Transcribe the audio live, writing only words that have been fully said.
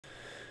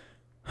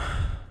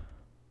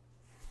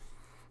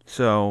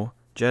So,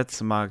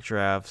 Jets mock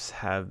drafts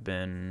have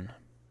been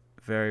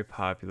very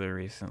popular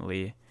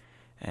recently,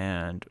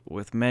 and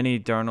with many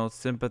Darnold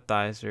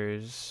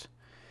sympathizers,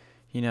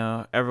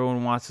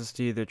 everyone wants us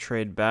to either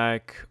trade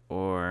back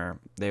or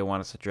they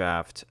want us to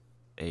draft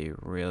a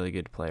really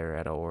good player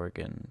at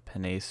Oregon,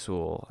 Penei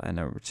Sewell at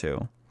number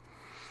 2.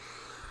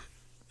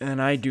 And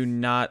I do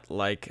not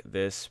like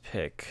this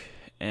pick,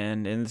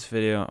 and in this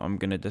video, I'm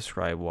going to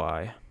describe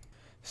why.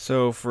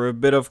 So, for a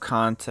bit of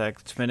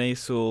context, Penei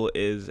Sewell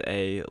is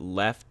a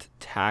left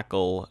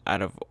tackle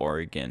out of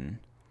Oregon.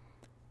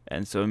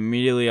 And so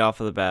immediately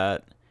off of the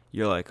bat,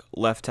 you're like,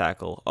 left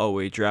tackle. Oh,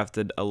 we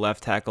drafted a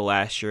left tackle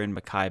last year in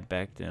Mekhi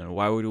Becton.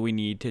 Why would we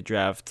need to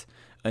draft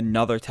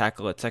another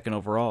tackle at second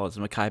overall? Is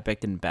Mekhi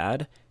Becton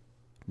bad?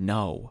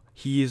 No.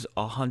 He is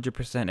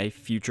 100% a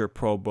future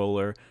Pro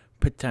Bowler,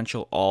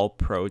 potential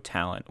all-pro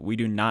talent. We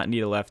do not need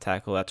a left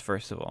tackle, that's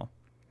first of all.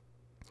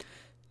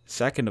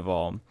 Second of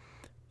all,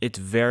 it's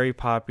very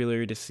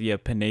popular to see a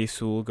Penei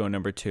Sewell go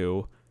number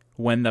 2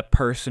 when the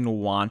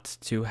person wants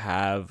to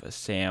have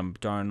Sam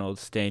Darnold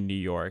stay in New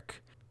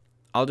York.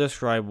 I'll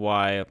describe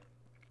why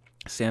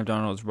Sam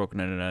Darnold is broken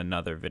in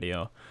another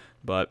video,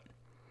 but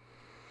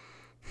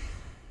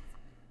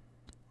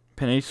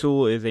Penei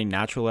Sewell is a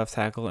natural left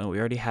tackle, and we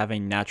already have a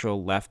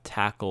natural left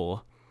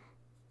tackle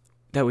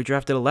that we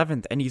drafted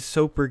 11th, and he's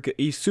super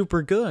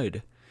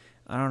good.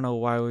 I don't know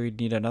why we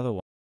need another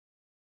one.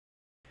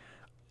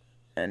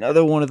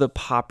 Another one of the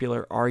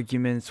popular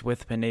arguments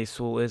with Penei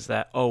Sewell is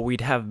that,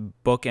 we'd have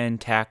bookend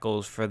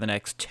tackles for the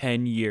next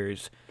 10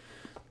 years.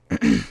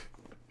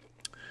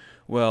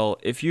 Well,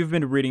 if you've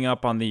been reading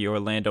up on the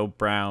Orlando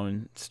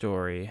Brown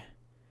story,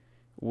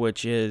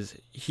 which is,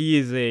 he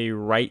is a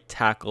right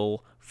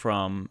tackle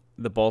from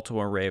the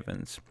Baltimore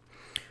Ravens.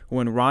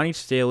 When Ronnie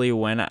Stanley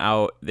went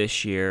out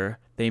this year,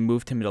 they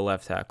moved him to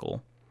left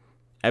tackle.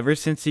 Ever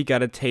since he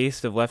got a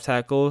taste of left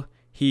tackle,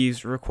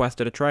 he's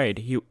requested a trade.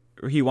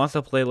 He wants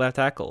to play left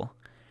tackle.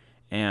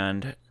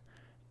 And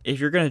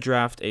if you're going to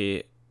draft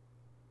a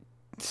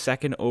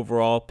second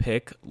overall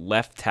pick,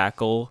 left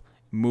tackle,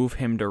 move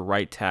him to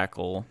right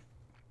tackle,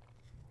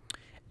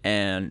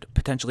 and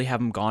potentially have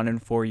him gone in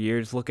 4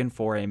 years, looking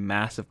for a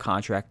massive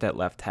contract at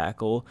left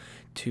tackle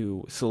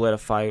to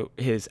solidify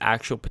his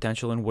actual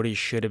potential and what he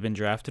should have been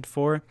drafted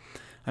for,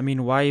 I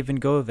mean, why even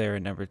go there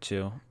at number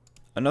 2?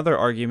 Another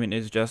argument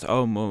is just,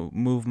 move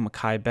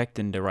Mekhi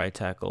Becton to right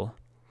tackle.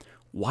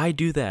 Why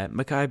do that?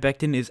 Mekhi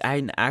Becton is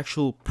an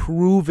actual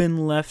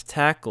proven left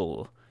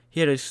tackle. He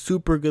had a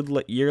super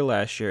good year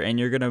last year, and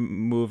you're going to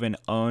move an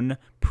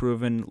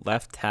unproven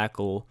left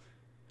tackle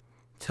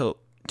to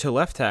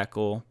left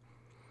tackle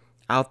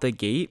out the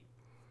gate.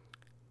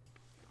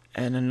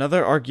 And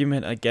another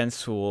argument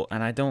against Sewell,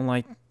 and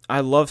I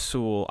love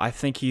Sewell. I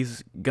think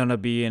he's going to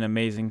be an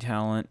amazing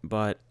talent,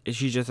 but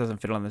he just doesn't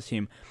fit on this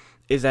team,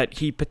 is that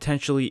he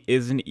potentially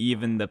isn't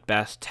even the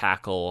best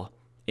tackle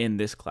in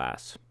this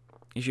class.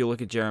 If you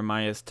look at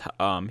Jeremiah's,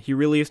 he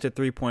released a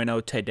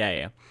 3.0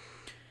 today.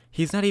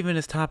 He's not even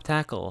his top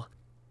tackle.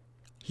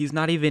 He's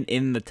not even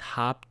in the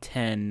top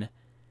 10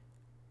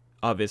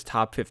 of his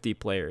top 50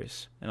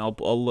 players. And I'll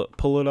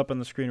pull it up on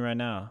the screen right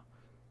now.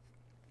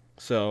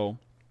 So,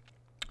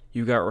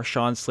 you got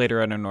Rashawn Slater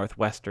out of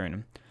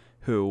Northwestern,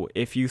 who,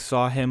 if you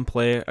saw him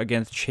play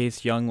against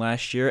Chase Young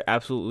last year,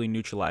 absolutely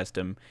neutralized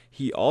him.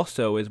 He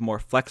also is more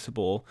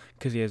flexible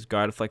because he has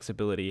guard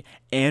flexibility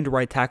and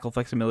right tackle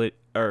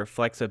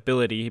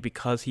flexibility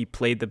because he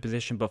played the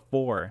position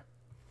before.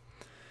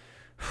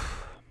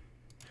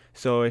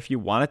 So if you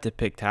wanted to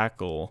pick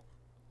tackle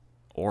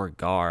or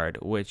guard,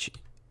 which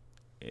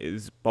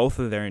is both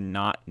of their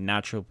not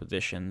natural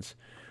positions,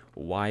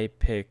 why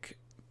pick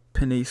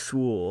Penei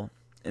Sewell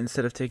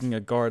instead of taking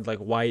a guard like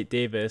Wyatt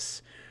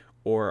Davis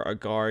or a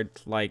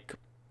guard like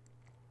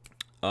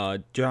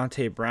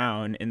Deontay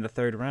Brown in the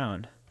 3rd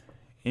round?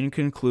 In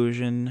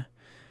conclusion,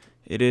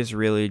 it is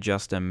really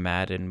just a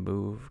Madden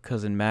move,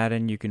 because in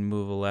Madden you can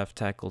move a left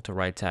tackle to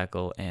right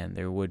tackle and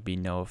there would be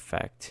no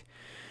effect.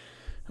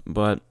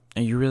 But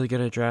are you really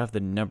going to draft the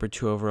number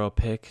 2 overall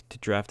pick to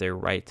draft a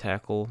right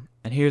tackle?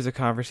 And here's a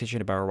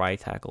conversation about right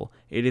tackle.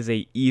 It is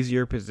a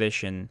easier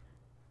position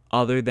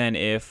other than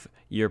if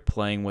you're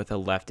playing with a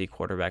lefty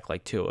quarterback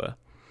like Tua,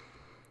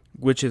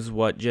 which is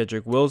what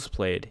Jedrick Wills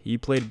played. He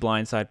played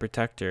blindside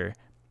protector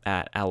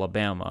at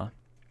Alabama.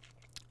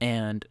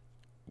 And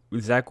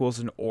Zach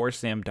Wilson or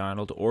Sam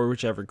Darnold or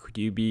whichever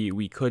QB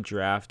we could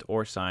draft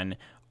or sign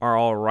are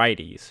all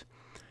righties.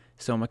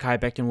 So Mekhi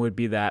Becton would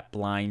be that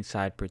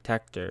blindside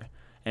protector.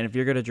 And if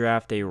you're going to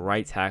draft a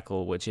right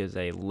tackle, which is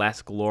a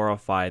less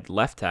glorified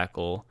left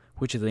tackle,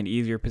 which is an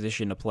easier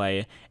position to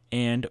play,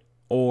 and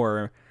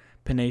or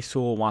Penei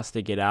Sewell wants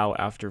to get out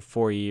after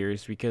 4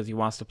 years because he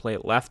wants to play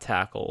at left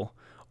tackle,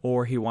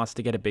 or he wants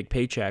to get a big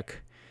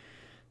paycheck,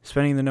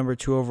 spending the number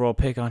 2 overall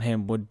pick on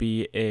him would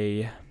be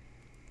a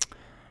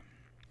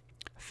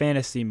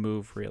fantasy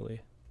move,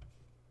 really.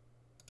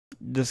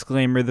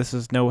 Disclaimer, this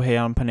is no hate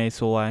on Penei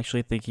Sewell. I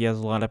actually think he has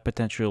a lot of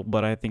potential,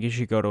 but I think he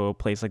should go to a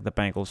place like the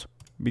Bengals,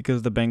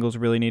 because the Bengals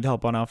really need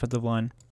help on offensive line.